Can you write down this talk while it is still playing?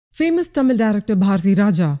Famous Tamil director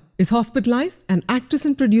Bharathiraja is hospitalized and actress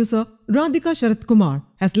and producer Radhika Sarathkumar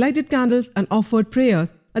has lighted candles and offered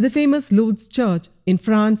prayers at the famous Lourdes church in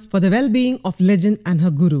France for the well-being of legend and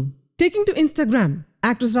her guru. Taking to Instagram,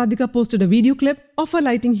 actress Radhika posted a video clip of her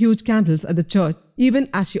lighting huge candles at the church even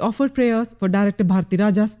as she offered prayers for director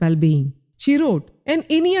Bharathiraja's well-being. She wrote, "En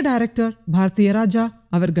Inia director Bharathiraja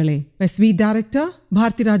avargale, my sweet director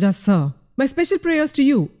Bharathiraja sir, my special prayers to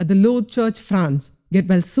you at the Lourdes Church, France. Get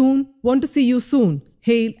well soon, want to see you soon,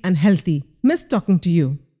 hale and healthy. Miss talking to you."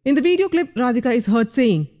 In the video clip, Radhika is heard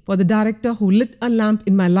saying, "For the director who lit a lamp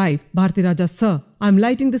in my life, Bharathiraja sir, I am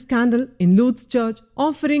lighting this candle in Lourdes Church,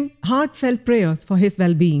 offering heartfelt prayers for his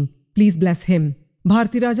well-being. Please bless him."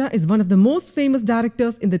 Bharathiraja is one of the most famous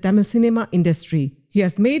directors in the Tamil cinema industry. He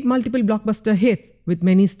has made multiple blockbuster hits with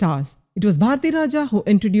many stars. It was Bharathiraja who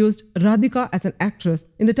introduced Radhika as an actress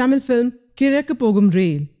in the Tamil film Kirakku Pogum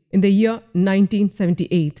Rail in the year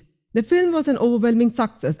 1978. The film was an overwhelming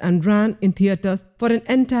success and ran in theatres for an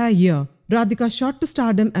entire year. Radhika shot to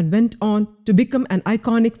stardom and went on to become an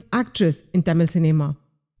iconic actress in Tamil cinema.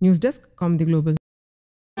 News Desk, Kaumudy Global.